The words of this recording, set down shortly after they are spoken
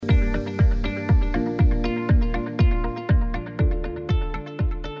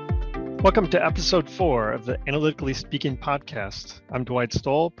Welcome to episode 4 of the Analytically Speaking podcast. I'm Dwight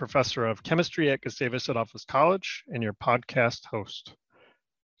Stoll, professor of chemistry at Gustavus Adolphus College and your podcast host.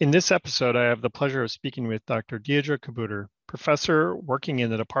 In this episode, I have the pleasure of speaking with Dr. Deirdre Cabooter, professor working in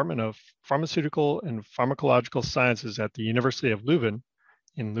the Department of Pharmaceutical and Pharmacological Sciences at the University of Leuven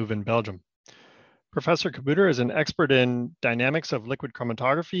in Leuven, Belgium. Professor Cabooter is an expert in dynamics of liquid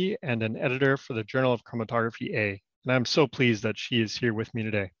chromatography and an editor for the Journal of Chromatography A, and I'm so pleased that she is here with me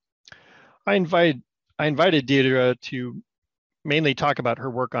today. I invited Deirdre to mainly talk about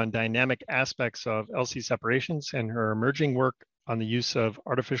her work on dynamic aspects of LC separations and her emerging work on the use of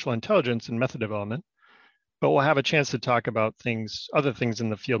artificial intelligence in method development, but we'll have a chance to talk about other things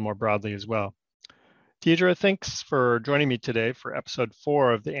in the field more broadly as well. Deirdre, thanks for joining me today for episode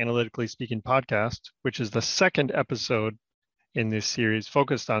 4 of the Analytically Speaking podcast, which is the second episode in this series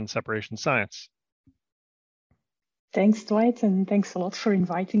focused on separation science. Thanks, Dwight, and thanks a lot for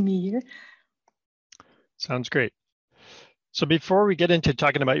inviting me here. Sounds great. So before we get into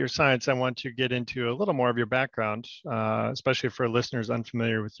talking about your science, I want to get into a little more of your background, especially for listeners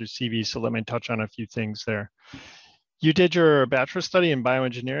unfamiliar with your CV. So let me touch on a few things there. You did your bachelor's study in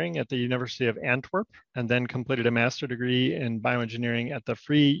bioengineering at the University of Antwerp, and then completed a master's degree in bioengineering at the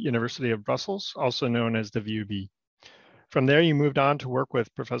Free University of Brussels, also known as the VUB. From there, you moved on to work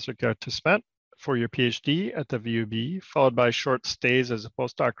with Professor Gert de Smet for your PhD at the VUB, followed by short stays as a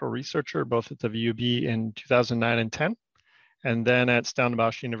postdoctoral researcher, both at the VUB in 2009 and 10, and then at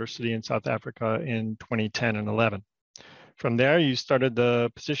Stellenbosch University in South Africa in 2010 and 11. From there, you started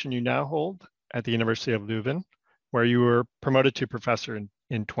the position you now hold at the University of Leuven, where you were promoted to professor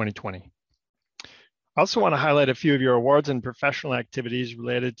in 2020. I also want to highlight a few of your awards and professional activities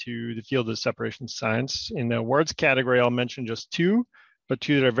related to the field of separation science. In the awards category, I'll mention just two, but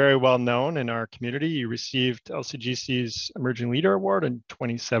two that are very well known in our community. You received LCGC's Emerging Leader Award in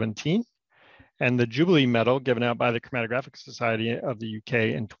 2017, and the Jubilee Medal given out by the Chromatographic Society of the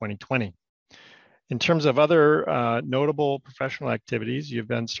UK in 2020. In terms of other notable professional activities, you've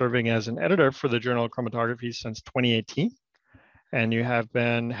been serving as an editor for the Journal of Chromatography since 2018, and you have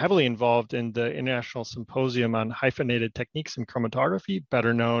been heavily involved in the International Symposium on Hyphenated Techniques in Chromatography,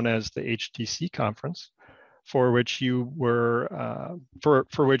 better known as the HTC conference, for which you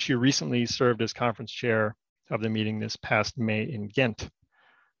recently served as conference chair of the meeting this past May in Ghent.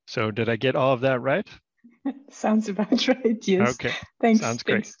 So did I get all of that right? Sounds about right, yes. Okay, thanks. Sounds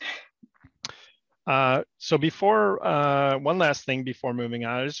great. Thanks. So one last thing before moving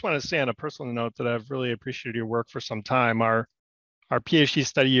on, I just want to say on a personal note that I've really appreciated your work for some time. Our PhD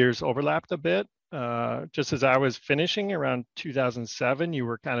study years overlapped a bit. Just as I was finishing around 2007, you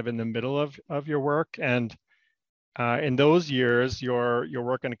were kind of in the middle of your work. And in those years, your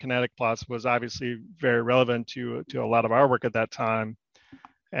work on kinetic plots was obviously very relevant to a lot of our work at that time.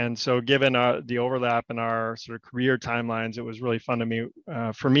 And so given the overlap in our sort of career timelines, it was really fun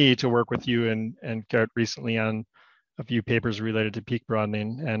for me to work with you and Gert recently on a few papers related to peak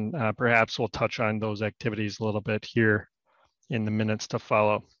broadening. And perhaps we'll touch on those activities a little bit here in the minutes to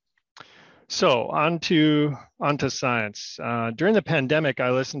follow. So on to science. During the pandemic,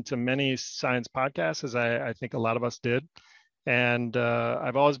 I listened to many science podcasts, as I think a lot of us did. And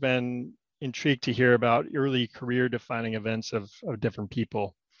I've always been intrigued to hear about early career defining events of different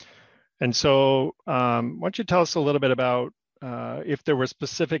people. And so why don't you tell us a little bit about if there were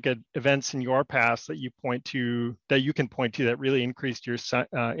specific events in your past that you can point to that really increased your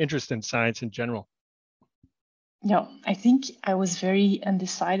interest in science in general? Yeah, I think I was very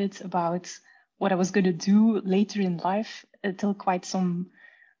undecided about what I was going to do later in life until quite some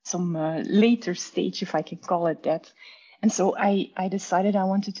later stage, if I can call it that. And so I decided I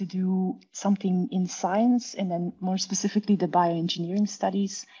wanted to do something in science, and then more specifically the bioengineering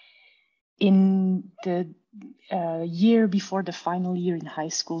studies in the year before the final year in high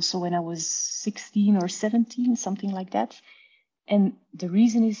school. So when I was 16 or 17, something like that. And the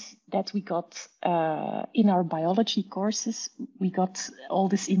reason is that we got, in our biology courses, we got all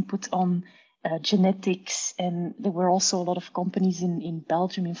this input on genetics. And there were also a lot of companies in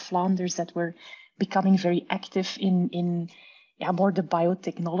Belgium, in Flanders, that were becoming very active in more the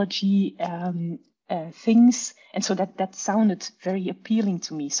biotechnology things. And so that sounded very appealing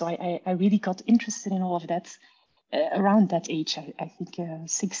to me. So I really got interested in all of that around that age, I think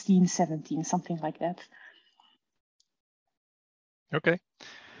 16, 17, something like that. Okay.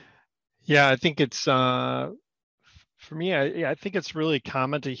 Yeah, I think it's, for me, I think it's really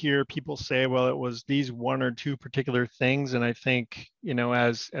common to hear people say, well, it was these one or two particular things. And I think,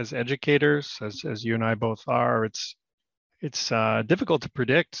 as educators, as you and I both are, it's difficult to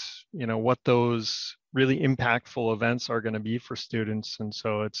predict, what those really impactful events are going to be for students. And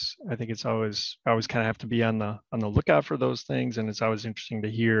so I think I always kind of have to be on the lookout for those things. And it's always interesting to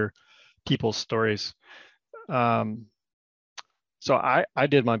hear people's stories. So I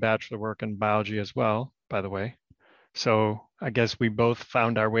did my bachelor work in biology as well, by the way. So I guess we both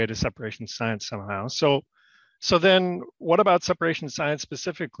found our way to separation science somehow. So then what about separation science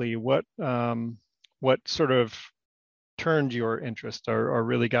specifically? What sort of turned your interest or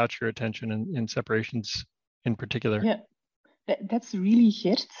really got your attention in separations in particular? Yeah, that's really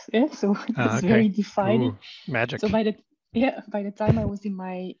Gert. So it's Okay. very divided. Ooh, magic. So by the time I was in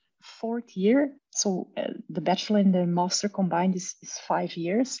my fourth year, so the bachelor and the master combined is 5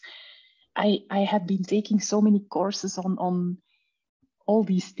 years. I had been taking so many courses on all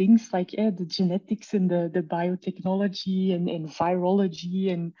these things like the genetics and the biotechnology and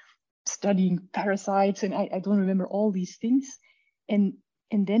virology and studying parasites, and I don't remember all these things. And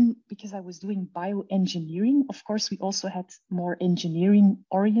then because I was doing bioengineering, of course, we also had more engineering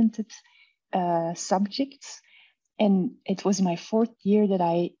oriented subjects. And it was my fourth year that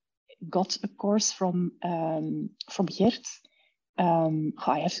I got a course from Gert.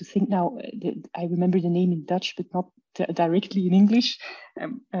 I have to think now. I remember the name in Dutch, but not directly in English.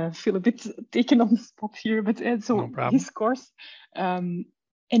 I feel a bit taken on the spot here, but so No problem. his course,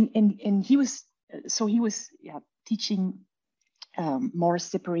 and he was teaching more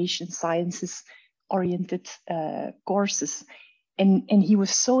separation sciences oriented courses. And he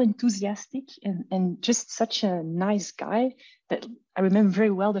was so enthusiastic and just such a nice guy that I remember very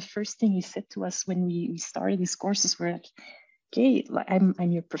well the first thing he said to us when we started these courses were like, okay,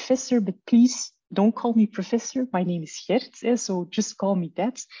 I'm your professor, but please don't call me professor. My name is Gert, so just call me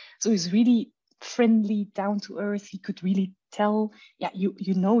that. So he's really friendly, down to earth. He could really tell,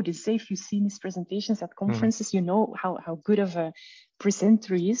 you know this. If you've seen his presentations at conferences, you know how good of a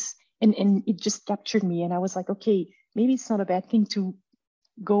presenter he is. And it just captured me. And I was like, okay, maybe it's not a bad thing to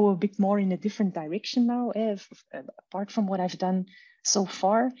go a bit more in a different direction now, apart from what I've done so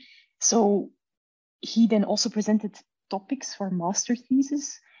far. So he then also presented topics for master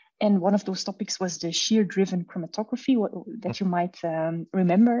thesis. And one of those topics was the shear-driven chromatography that you might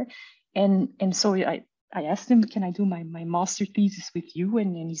remember. And so I asked him, can I do my master thesis with you?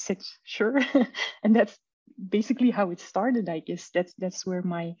 And he said, sure. And that's basically how it started, I guess. That's where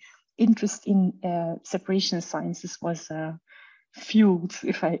my interest in separation sciences was fueled,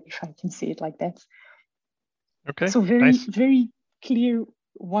 if I can say it like that. Okay. So very, nice. very clear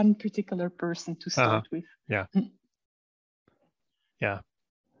one particular person to start with. Yeah. Yeah.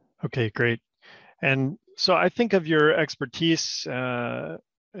 Okay, great. And so I think of your expertise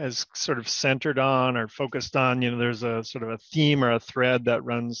as sort of centered on or focused on, there's a sort of a theme or a thread that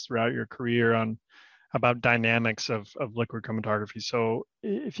runs throughout your career about dynamics of liquid chromatography. So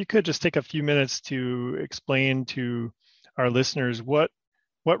if you could just take a few minutes to explain to our listeners what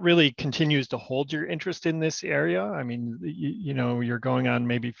really continues to hold your interest in this area. I mean, you're going on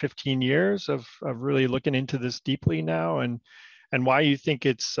maybe 15 years of really looking into this deeply now, and why you think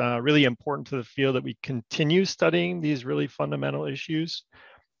it's really important to the field that we continue studying these really fundamental issues,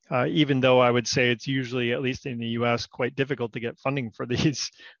 even though I would say it's usually, at least in the US, quite difficult to get funding for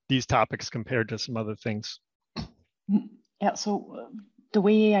these topics compared to some other things. Yeah, so the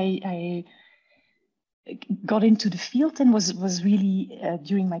way I got into the field and was really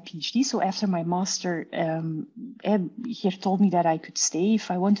during my PhD. So after my master, he told me that I could stay if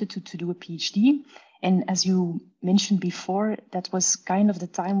I wanted to do a PhD. And as you mentioned before, that was kind of the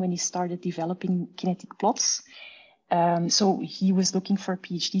time when he started developing kinetic plots. So he was looking for a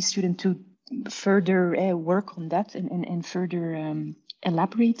PhD student to further work on that and further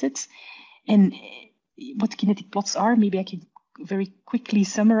elaborate it. And what kinetic plots are, maybe I can very quickly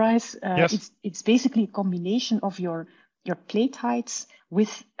summarize. Yes. It's basically a combination of your plate heights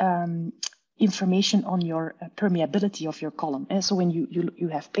with information on your permeability of your column. And so when you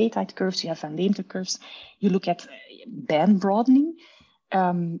have plate height curves, you have Van Deemter curves, you look at band broadening.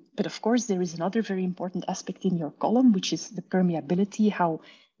 But of course, there is another very important aspect in your column, which is the permeability, how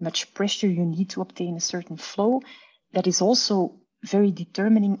much pressure you need to obtain a certain flow. That is also very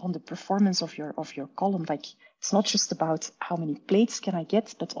determining on the performance of your column. Like, it's not just about how many plates can I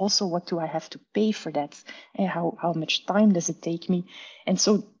get, but also what do I have to pay for that, and how much time does it take me. And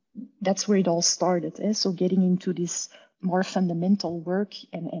so that's where it all started. So getting into this more fundamental work,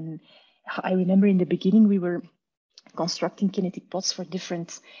 and I remember in the beginning we were constructing kinetic plots for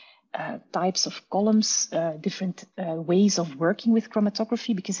different types of columns, different ways of working with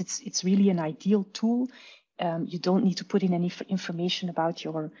chromatography, because it's really an ideal tool. You don't need to put in any information about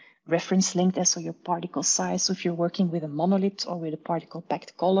your reference length, so your particle size. So if you're working with a monolith or with a particle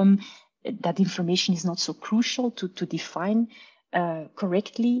packed column, that information is not so crucial to define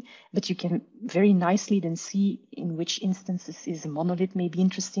correctly, but you can very nicely then see in which instances is a monolith may be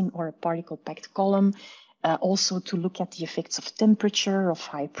interesting or a particle packed column. Also to look at the effects of temperature, of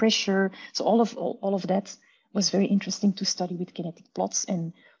high pressure. So all of that was very interesting to study with kinetic plots,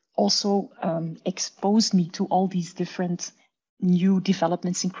 and also exposed me to all these different new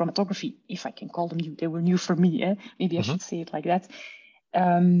developments in chromatography, if I can call them new. They were new for me, maybe I should say it like that.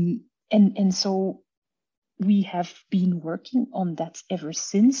 And so we have been working on that ever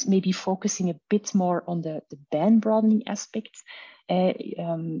since, maybe focusing a bit more on the band broadening aspect,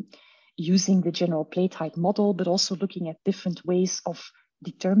 using the general plate height model, but also looking at different ways of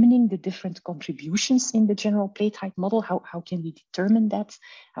determining the different contributions in the general plate height model. How can we determine that?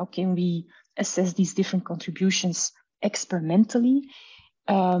 How can we assess these different contributions experimentally?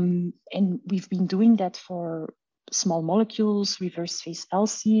 And we've been doing that for small molecules, reverse phase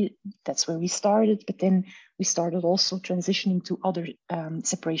LC, that's where we started, but then we started also transitioning to other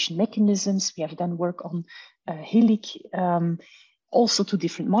separation mechanisms. We have done work on helic, also to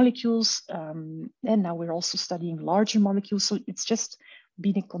different molecules, and now we're also studying larger molecules. So it's just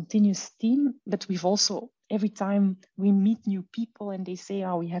been a continuous theme, but we've also, every time we meet new people and they say,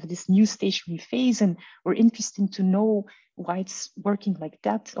 oh, we have this new stationary phase and we're interested to know why it's working like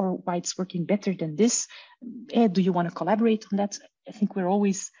that or why it's working better than this. Do you want to collaborate on that? I think we're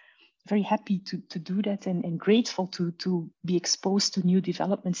always very happy to do that, and grateful to be exposed to new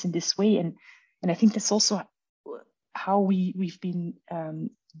developments in this way. And I think that's also how we've been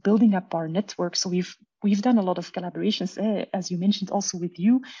building up our network. So we've done a lot of collaborations, as you mentioned, also with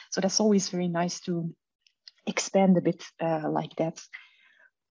you. So that's always very nice to expand a bit like that.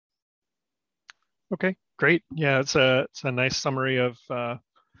 Okay, great. Yeah, it's a nice summary of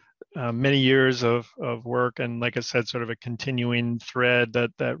many years of work, and like I said, sort of a continuing thread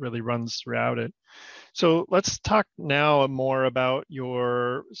that really runs throughout it. So let's talk now more about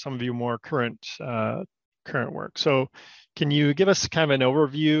some of your more current work. So can you give us kind of an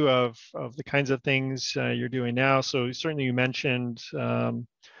overview of the kinds of things you're doing now? So certainly you mentioned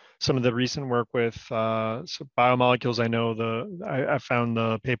some of the recent work with biomolecules. I know I found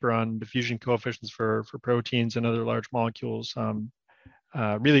the paper on diffusion coefficients for proteins and other large molecules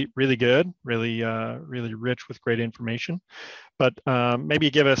really good, really rich with great information. But maybe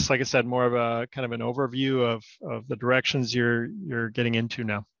give us, like I said, more of a kind of an overview of the directions you're getting into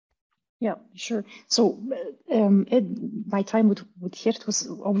now. Yeah, sure. So my time with Geert was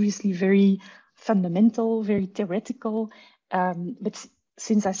obviously very fundamental, very theoretical, but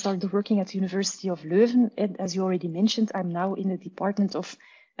since I started working at the University of Leuven, as you already mentioned, I'm now in the Department of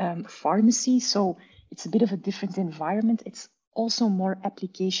Pharmacy. So it's a bit of a different environment. It's also more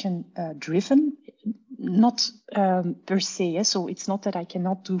application driven, not per se. So it's not that I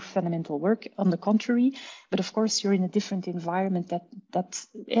cannot do fundamental work, on the contrary, but of course you're in a different environment that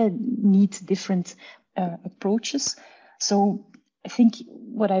needs different approaches. So I think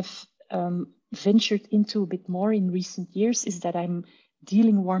what I've ventured into a bit more in recent years is that I'm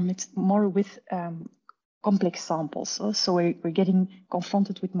dealing more with complex samples. So we're getting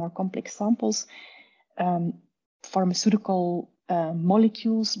confronted with more complex samples, pharmaceutical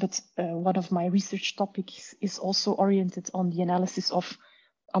molecules, but one of my research topics is also oriented on the analysis of,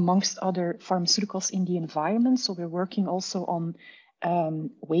 amongst other, pharmaceuticals in the environment. So we're working also on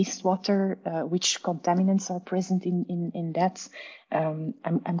wastewater, which contaminants are present in that.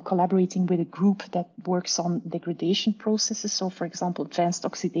 I'm collaborating with a group that works on degradation processes. So for example, advanced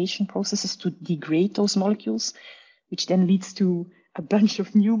oxidation processes to degrade those molecules, which then leads to a bunch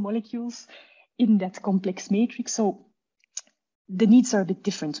of new molecules in that complex matrix. So the needs are a bit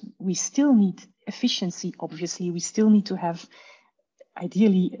different. We still need efficiency, obviously. We still need to have,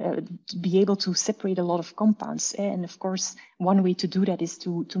 ideally, to be able to separate a lot of compounds. And of course, one way to do that is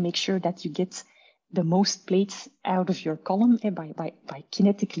to make sure that you get the most plates out of your column by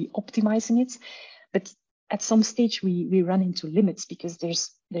kinetically optimizing it. But at some stage, we run into limits because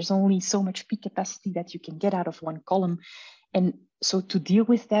there's only so much peak capacity that you can get out of one column. And so to deal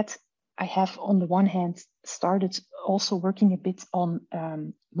with that, I have, on the one hand, started also working a bit on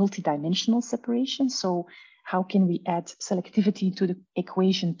multidimensional separation. So how can we add selectivity to the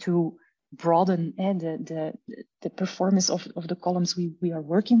equation to broaden the performance of the columns we are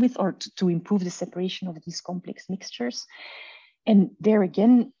working with, or to improve the separation of these complex mixtures? And there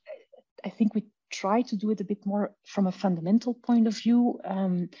again, I think we try to do it a bit more from a fundamental point of view.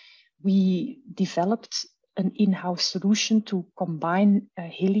 We developed an in-house solution to combine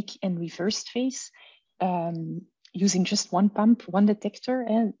helic and reversed phase. using just one pump, one detector,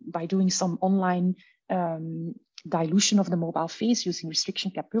 and by doing some online dilution of the mobile phase using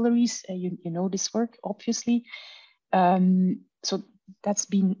restriction capillaries. You know this work, obviously. So that's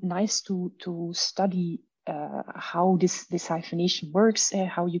been nice to study how this hyphenation works,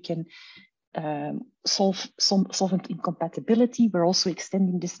 how you can solve some solvent incompatibility. We're also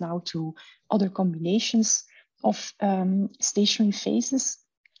extending this now to other combinations of stationary phases.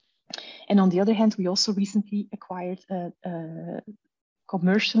 And on the other hand, we also recently acquired a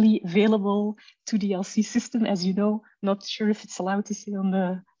commercially available 2DLC system. As you know, not sure if it's allowed to say on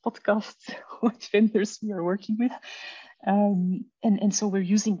the podcast what vendors we are working with. And so we're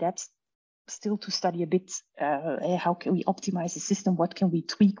using that still to study a bit how can we optimize the system, what can we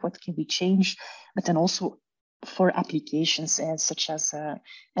tweak, what can we change, but then also for applications such as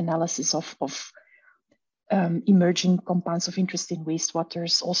analysis of emerging compounds of interest in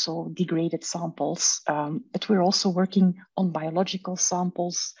wastewaters, also degraded samples. But we're also working on biological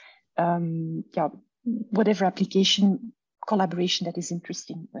samples, whatever application collaboration that is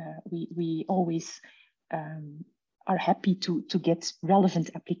interesting. We always are happy to get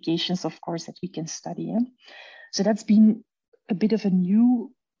relevant applications, of course, that we can study. So that's been a bit of a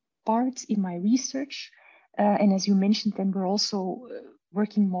new part in my research. And as you mentioned, then we're also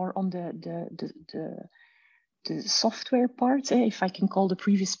working more on the software part. If I can call the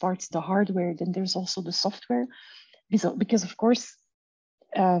previous parts the hardware, then there's also the software. Because of course,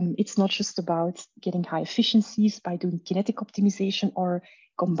 it's not just about getting high efficiencies by doing kinetic optimization or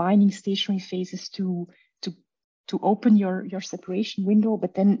combining stationary phases to open your separation window,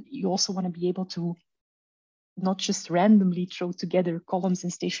 but then you also want to be able to not just randomly throw together columns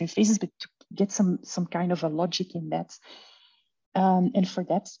and stationary phases, but to get some kind of a logic in that. And for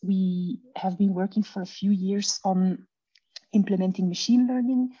that, we have been working for a few years on implementing machine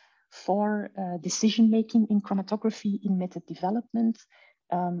learning for decision-making in chromatography in method development.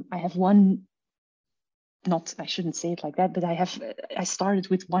 I have I shouldn't say it like that, but I started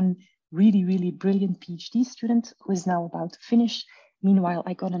with one really, really brilliant PhD student who is now about to finish. Meanwhile,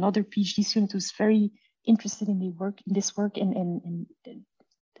 I got another PhD student who's very interested in this work, and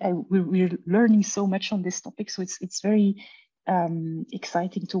we're learning so much on this topic. So it's very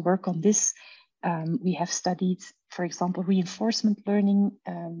exciting to work on this. We have studied, for example, reinforcement learning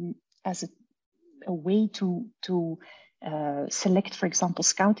as a way to select, for example,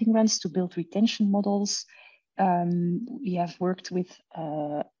 scouting runs to build retention models. We have worked with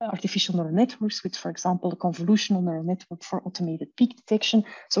artificial neural networks with, for example, a convolutional neural network for automated peak detection.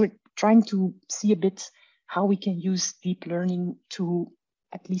 So we're trying to see a bit how we can use deep learning to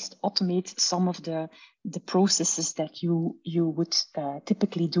at least automate some of the processes that you would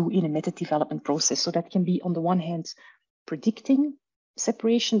typically do in a method development process. So that can be, on the one hand, predicting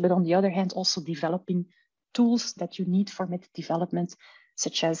separation, but on the other hand, also developing tools that you need for method development,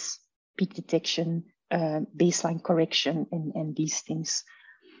 such as peak detection, baseline correction, and these things.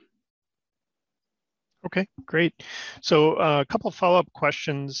 Okay, great. So a couple of follow-up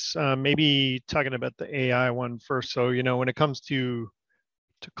questions, maybe talking about the AI one first. So, when it comes to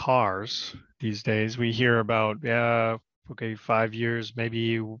cars these days, we hear about, 5 years,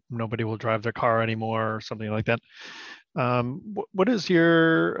 maybe nobody will drive their car anymore or something like that. What is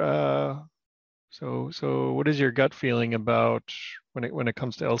your what is your gut feeling about when it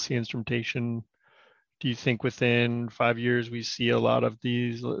comes to LC instrumentation? Do you think within 5 years we see a lot of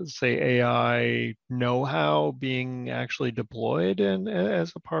these, let's say, AI know-how being actually deployed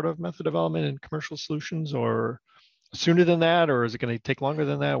as a part of method development and commercial solutions, or sooner than that, or is it going to take longer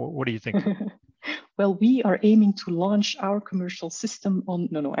than that? What do you think? Well, we are aiming to launch our commercial system on.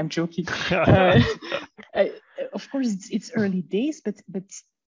 No, I'm joking. Of course, it's early days, but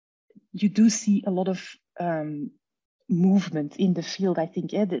you do see a lot of movement in the field. I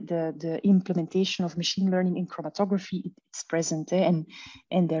think the implementation of machine learning in chromatography, it's present, and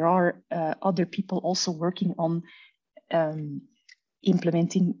there are other people also working on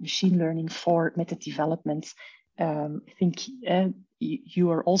implementing machine learning for method development. I think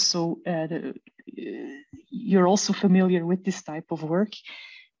you're also familiar with this type of work,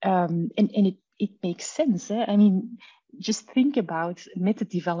 and it makes sense. I mean, just think about method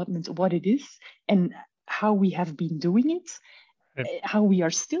development, what it is, and how we have been doing it, how we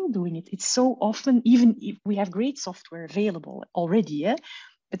are still doing it. It's so often, even if we have great software available already,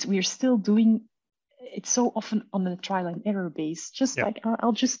 but we are still doing it so often on a trial and error base. Just like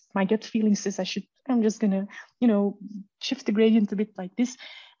my gut feeling says I'm just gonna, shift the gradient a bit like this.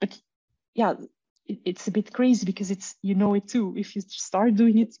 But yeah, it's a bit crazy because it's, it too. If you start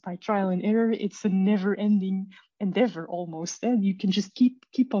doing it by trial and error, it's a never-ending endeavor almost. And you can just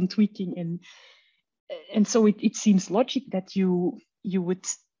keep on tweaking, and so it seems logic that you would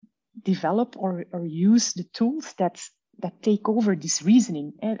develop or use the tools that take over this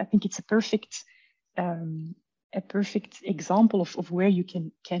reasoning. And I think it's a perfect example of where you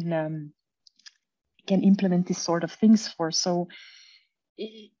can implement this sort of things for. So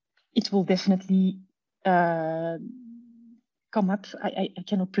it will definitely come up. I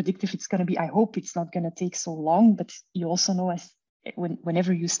cannot predict if it's going to be. I hope it's not going to take so long. But you also know, as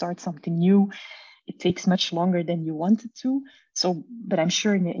whenever you start something new, it takes much longer than you want it to. So, but I'm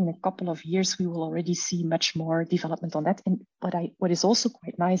sure in a couple of years we will already see much more development on that. And what is also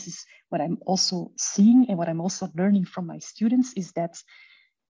quite nice is what I'm also seeing and what I'm also learning from my students is that,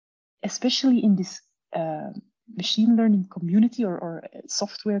 especially in this machine learning community or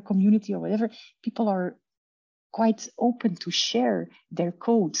software community or whatever, people are quite open to share their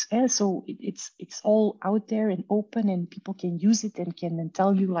code. So it's all out there and open, and people can use it and can then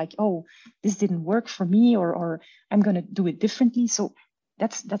tell you like, oh, this didn't work for me, or I'm going to do it differently. So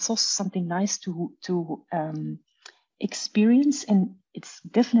that's also something nice to experience, and it's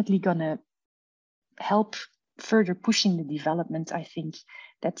definitely going to help further pushing the development. I think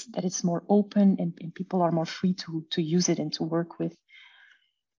that it's more open and people are more free to use it and to work with.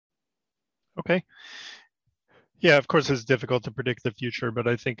 Okay. Yeah, of course, it's difficult to predict the future, but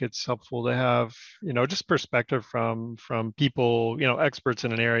I think it's helpful to have, just perspective from people, experts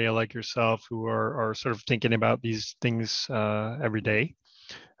in an area like yourself who are sort of thinking about these things every day,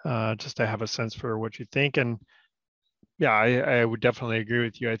 just to have a sense for what you think. And yeah, I would definitely agree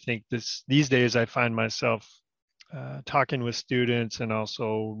with you. I think these days I find myself talking with students and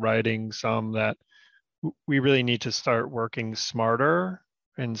also writing some that we really need to start working smarter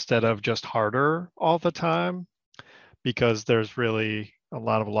instead of just harder all the time, because there's really a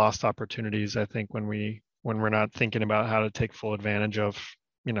lot of lost opportunities, I think, when we're not thinking about how to take full advantage of,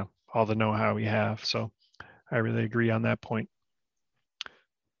 all the know-how we have. So I really agree on that point.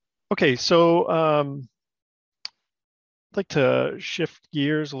 Okay, so I'd like to shift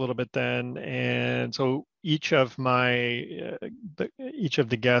gears a little bit then. And so each of the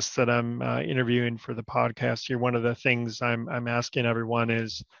guests that I'm interviewing for the podcast here, one of the things I'm asking everyone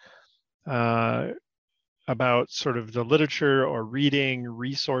is about sort of the literature or reading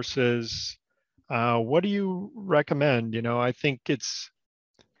resources. What do you recommend? I think it's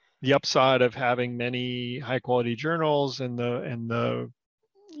the upside of having many high quality journals and the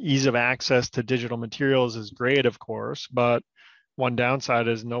ease of access to digital materials is great, of course, but one downside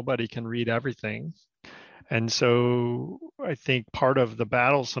is nobody can read everything. And so I think part of the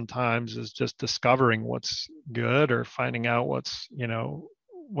battle sometimes is just discovering what's good or finding out what's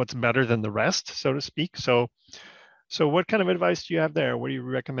better than the rest, so to speak. So what kind of advice do you have there? What do you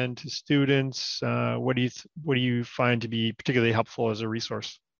recommend to students? What do you find to be particularly helpful as a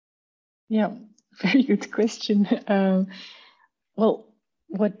resource? Yeah, very good question. Well,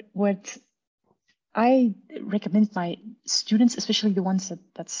 what I recommend my students, especially the ones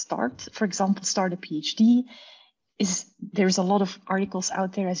that start a PhD, is there's a lot of articles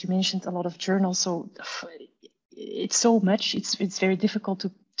out there, as you mentioned, a lot of journals. So it's so much, it's very difficult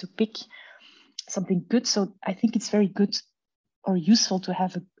to pick something good. So I think it's very good or useful to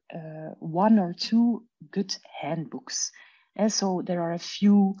have one or two good handbooks. And so there are a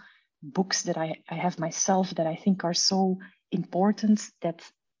few books that I have myself that I think are so important that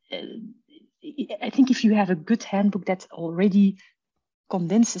I think if you have a good handbook that already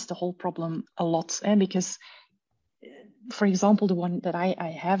condenses the whole problem a lot, because for example, the one that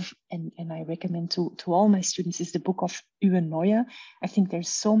I have and I recommend to all my students is the book of Uwe Neue. I think there's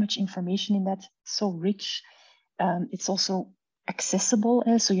so much information in that, so rich. It's also accessible,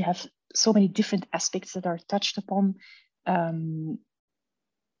 so you have so many different aspects that are touched upon.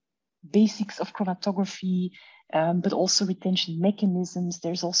 Basics of chromatography, but also retention mechanisms.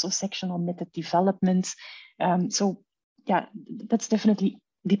 There's also a section on method development. So yeah, that's definitely,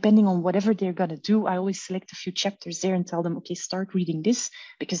 depending on whatever they're going to do, I always select a few chapters there and tell them, okay, start reading this,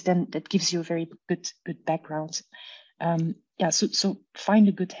 because then that gives you a very good background. So find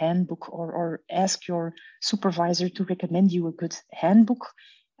a good handbook or ask your supervisor to recommend you a good handbook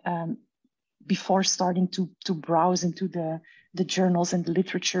before starting to browse into the journals and the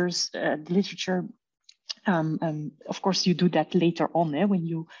literature. Of course, you do that later on when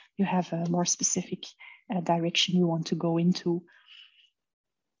you have a more specific direction you want to go into.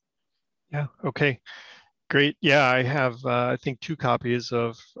 Yeah. Okay. Great. Yeah, I have I think 2 copies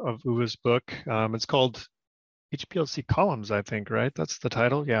of Uwe's book. It's called HPLC Columns, I think, right? That's the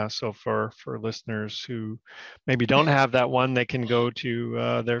title. Yeah. So for listeners who maybe don't have that one, they can go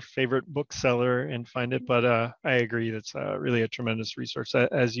to their favorite bookseller and find it. But I agree, that's really a tremendous resource.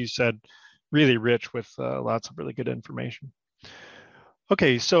 As you said, really rich with lots of really good information.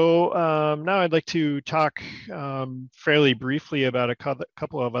 Okay, so now I'd like to talk fairly briefly about a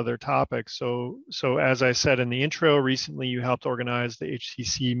couple of other topics. So as I said in the intro, recently you helped organize the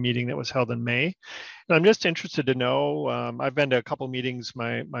HCC meeting that was held in May. And I'm just interested to know, I've been to a couple meetings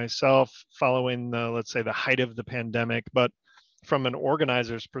myself following let's say the height of the pandemic, but from an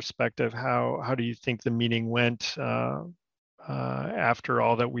organizer's perspective, how do you think the meeting went after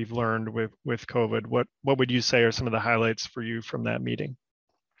all that we've learned with COVID? What would you say are some of the highlights for you from that meeting?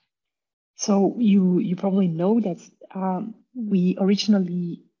 So you probably know that we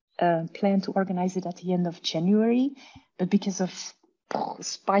originally planned to organize it at the end of January, but because of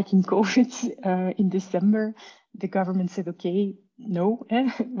spiking COVID in December, the government said, okay, no,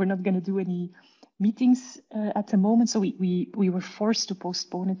 we're not going to do any meetings at the moment. So we were forced to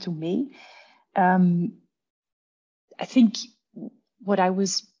postpone it to May. I think what I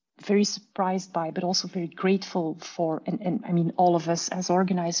was very surprised by, but also very grateful for, and I mean, all of us as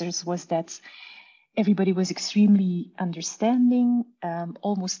organizers, was that everybody was extremely understanding.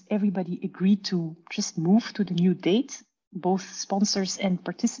 Almost everybody agreed to just move to the new date, both sponsors and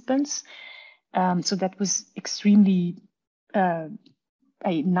participants. So that was extremely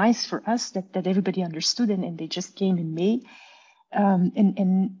nice for us that everybody understood and they just came in May.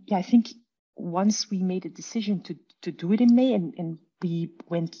 And yeah, I think once we made a decision to do it in May and we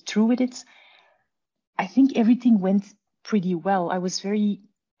went through with it, I think everything went pretty well. I was very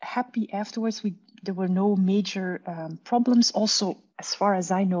happy afterwards. There were no major problems. Also, as far as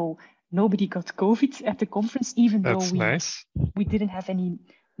I know, nobody got COVID at the conference, even though we didn't have any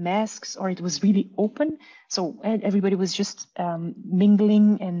masks or it was really open. So everybody was just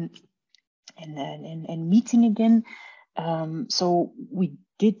mingling and meeting again. So we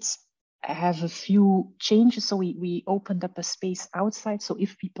did have a few changes. So we opened up a space outside. So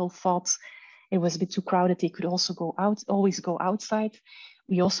if people thought it was a bit too crowded, they could also always go outside.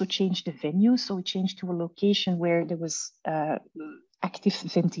 We also changed the venue. So we changed to a location where there was active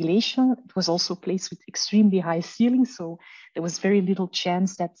ventilation. It was also a place with extremely high ceilings. So there was very little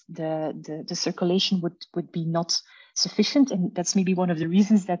chance that the circulation would be not sufficient. And that's maybe one of the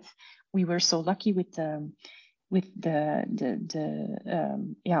reasons that we were so lucky with the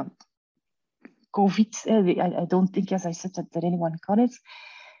COVID. I don't think, as I said, that anyone got it.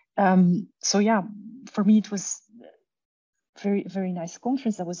 So yeah, for me, it was very, very nice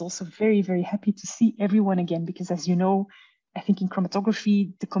conference. I was also very, very happy to see everyone again, because as you know, I think in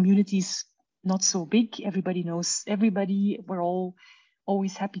chromatography, the community is not so big. Everybody knows everybody. We're all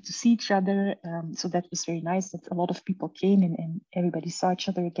always happy to see each other. So that was very nice that a lot of people came and everybody saw each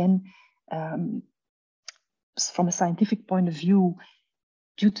other again. From a scientific point of view,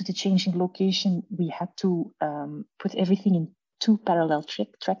 due to the changing location, we had to put everything in 2 parallel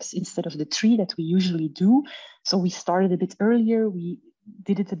tracks instead of the 3 that we usually do. So we started a bit earlier. We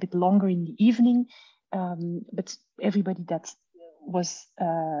did it a bit longer in the evening. But everybody that was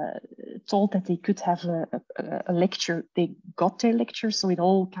told that they could have a lecture, they got their lecture. So it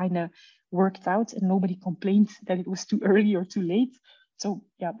all kind of worked out and nobody complained that it was too early or too late. So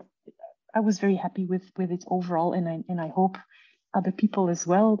yeah, I was very happy with it overall. And I hope other people as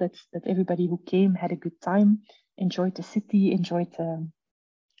well, that everybody who came had a good time, enjoyed the city, enjoyed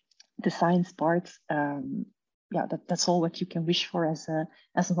the science part. Yeah, that's all what you can wish for as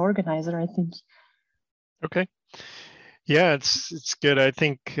an organizer, I think. Okay. Yeah, it's good. I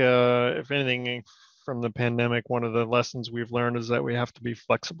think if anything from the pandemic, one of the lessons we've learned is that we have to be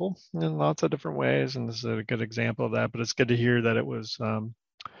flexible in lots of different ways, and this is a good example of that. But it's good to hear that it was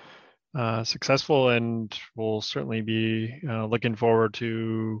successful, and we'll certainly be looking forward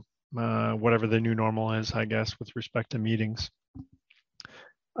to whatever the new normal is, I guess, with respect to meetings.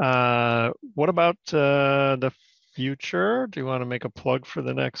 What about the future? Do you want to make a plug for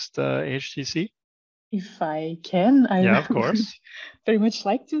the next HCC? If I can, yeah, of course. Very much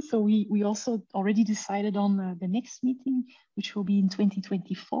like to. So we also already decided on the next meeting, which will be in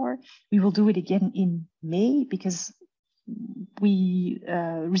 2024. We will do it again in May because we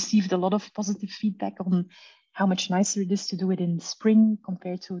received a lot of positive feedback on how much nicer it is to do it in spring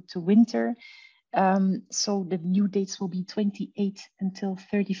compared to winter. So the new dates will be 28th until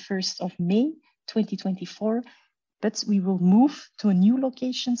 31st of May, 2024. But we will move to a new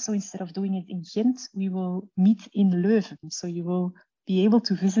location. So instead of doing it in Ghent, we will meet in Leuven. So you will be able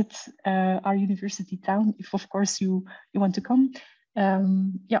to visit our university town if, of course, you want to come.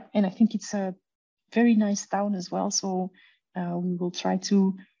 Yeah, and I think it's a very nice town as well. So we will try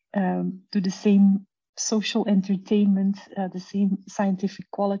to do the same social entertainment, the same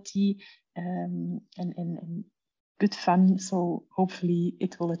scientific quality, and good fun. So hopefully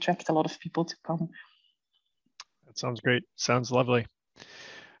it will attract a lot of people to come. That sounds great. Sounds lovely.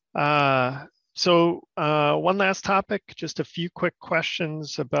 One last topic, just a few quick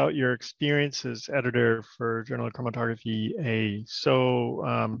questions about your experience as editor for Journal of Chromatography A. So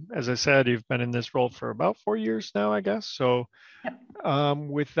as I said, you've been in this role for about 4 years now, I guess. So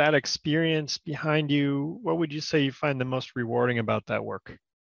with that experience behind you, what would you say you find the most rewarding about that work?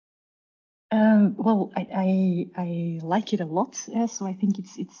 Well, I like it a lot. So I think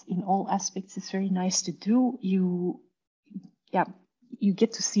it's in all aspects, it's very nice to do. You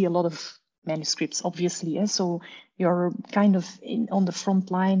get to see a lot of manuscripts, obviously. So you're kind of on the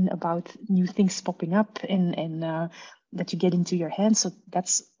front line about new things popping up and that you get into your hands. So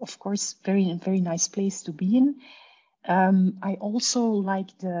that's, of course, very nice place to be in. I also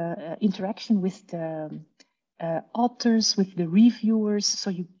like the interaction with the authors, with the reviewers.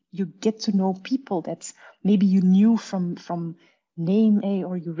 So you get to know people that maybe you knew from name,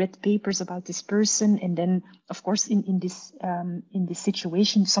 or you read papers about this person, and then of course in this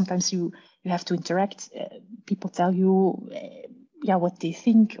situation sometimes you have to interact. People tell you what they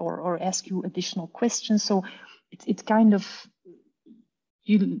think or ask you additional questions. So it's kind of,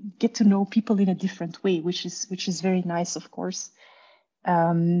 you get to know people in a different way, which is very nice, of course.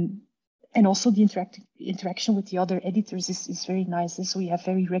 And also the interaction with the other editors is very nice. So we have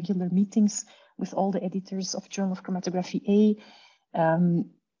very regular meetings with all the editors of Journal of Chromatography A.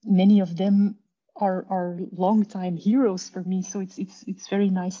 Many of them are longtime heroes for me. So it's very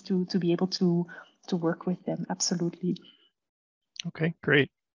nice to be able to work with them. Absolutely. Okay, great.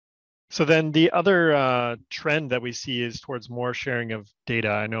 So then the other trend that we see is towards more sharing of data.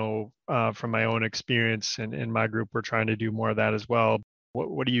 I know from my own experience and in my group, we're trying to do more of that as well.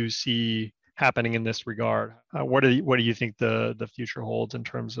 What do you see happening in this regard? What do you think the future holds in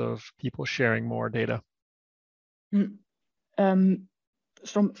terms of people sharing more data? From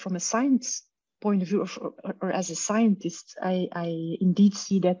a science point of view, or as a scientist, I indeed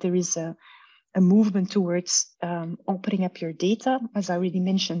see that there is a movement towards opening up your data, as I already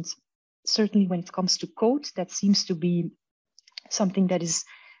mentioned. Certainly when it comes to code, that seems to be something that is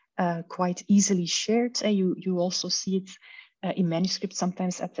quite easily shared. You also see it in manuscripts,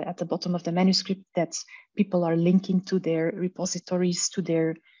 sometimes at the bottom of the manuscript, that people are linking to their repositories, to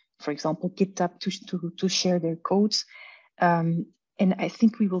their, for example, GitHub, to share their codes. And I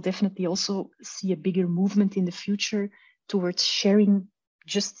think we will definitely also see a bigger movement in the future towards sharing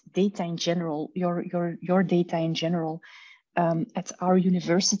just data in general, your data in general. At our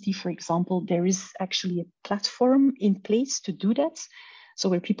university, for example, there is actually a platform in place to do that. So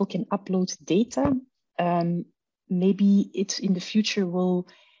where people can upload data. Maybe it in the future will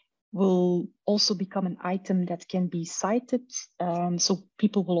also become an item that can be cited. So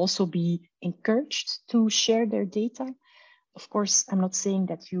people will also be encouraged to share their data. Of course, I'm not saying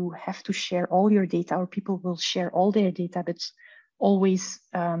that you have to share all your data, or people will share all their data, but always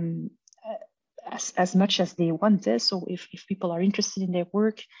as much as they want. So if people are interested in their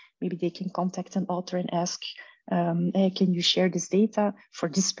work, maybe they can contact an author and ask, hey, can you share this data for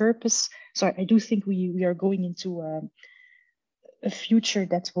this purpose? So I do think we are going into a future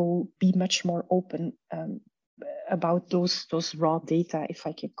that will be much more open about those raw data, if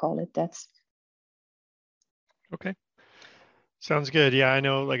I can call it that. Okay. Sounds good. Yeah, I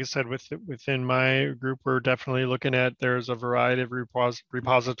know, like I said, within my group, we're definitely looking at, there's a variety of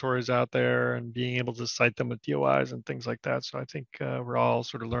repositories out there and being able to cite them with DOIs and things like that. So I think we're all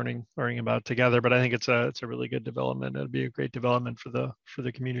sort of learning about it together, but I think it's a really good development. It'd be a great development for the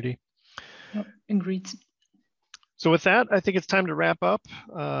community. Yep, agreed. So with that, I think it's time to wrap up.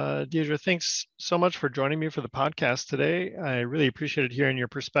 Deirdre, thanks so much for joining me for the podcast today. I really appreciated hearing your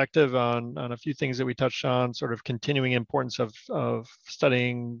perspective on a few things that we touched on, sort of continuing importance of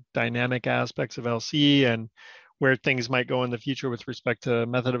studying dynamic aspects of LC and where things might go in the future with respect to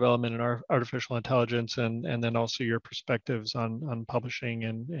method development and artificial intelligence, and then also your perspectives on publishing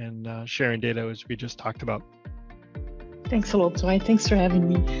and sharing data, as we just talked about. Thanks a lot, Dwight. Thanks for having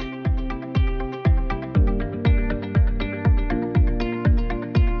me.